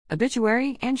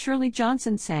Obituary and Shirley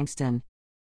Johnson Sangston.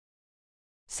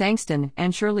 Sangston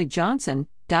and Shirley Johnson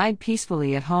died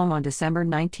peacefully at home on December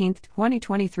 19,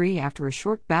 2023 after a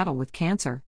short battle with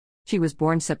cancer. She was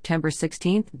born September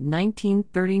 16,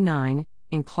 1939,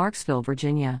 in Clarksville,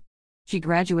 Virginia. She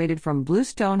graduated from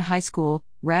Bluestone High School,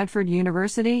 Radford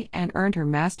University, and earned her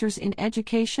master's in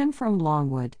education from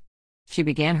Longwood. She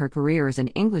began her career as an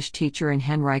English teacher in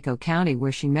Henrico County,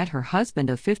 where she met her husband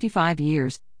of 55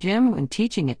 years, Jim, when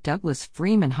teaching at Douglas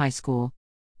Freeman High School.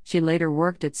 She later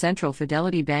worked at Central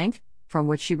Fidelity Bank, from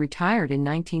which she retired in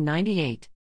 1998.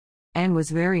 Anne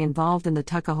was very involved in the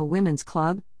Tuckahoe Women's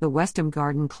Club, the Westham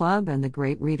Garden Club, and the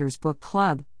Great Readers Book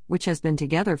Club, which has been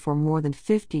together for more than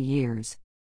 50 years.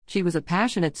 She was a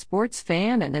passionate sports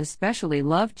fan and especially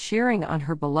loved cheering on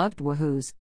her beloved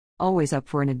Wahoos. Always up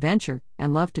for an adventure,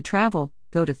 and loved to travel,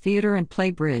 go to theater and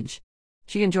play bridge.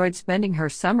 She enjoyed spending her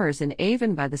summers in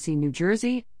Avon by the Sea, New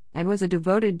Jersey, and was a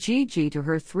devoted Gigi to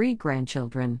her 3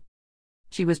 grandchildren.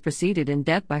 She was preceded in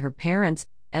death by her parents,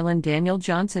 Ellen Daniel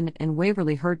Johnson and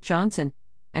Waverly Hurt Johnson,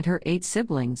 and her 8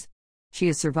 siblings. She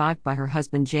is survived by her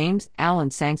husband James Allen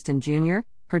Sangston Jr.,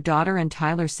 her daughter and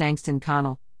Tyler Sangston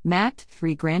Connell, Matt,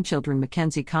 3 grandchildren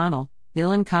Mackenzie Connell,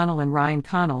 Dylan Connell and Ryan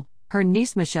Connell, her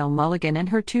niece Michelle Mulligan and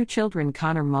her 2 children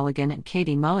Connor Mulligan and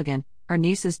Katie Mulligan, her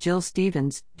nieces Jill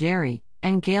Stevens, Jerry,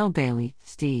 and Gail Bailey,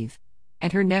 Steve,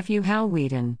 and her nephew Hal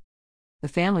Whedon. The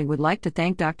family would like to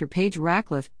thank Dr. Paige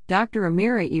Ratcliffe, Dr.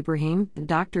 Amira Ibrahim, the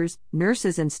doctors,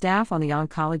 nurses and staff on the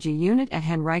oncology unit at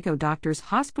Henrico Doctors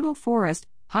Hospital Forest,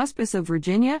 Hospice of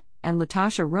Virginia, and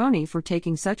Latasha Roney for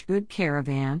taking such good care of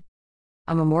Anne.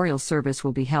 A memorial service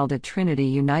will be held at Trinity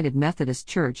United Methodist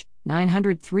Church,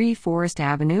 903 Forest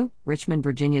Avenue, Richmond,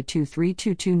 Virginia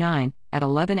 23229, at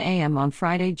 11 a.m. on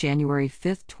Friday, January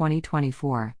 5,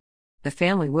 2024. The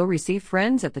family will receive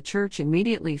friends at the church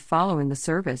immediately following the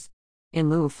service. In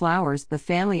lieu of flowers, the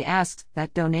family asks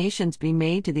that donations be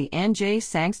made to the Anne J.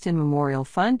 Sangston Memorial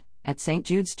Fund at St.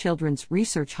 Jude's Children's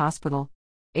Research Hospital.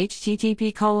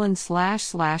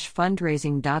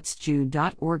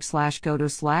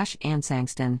 http://fundraising.sjude.org/go/Anne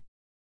Sangston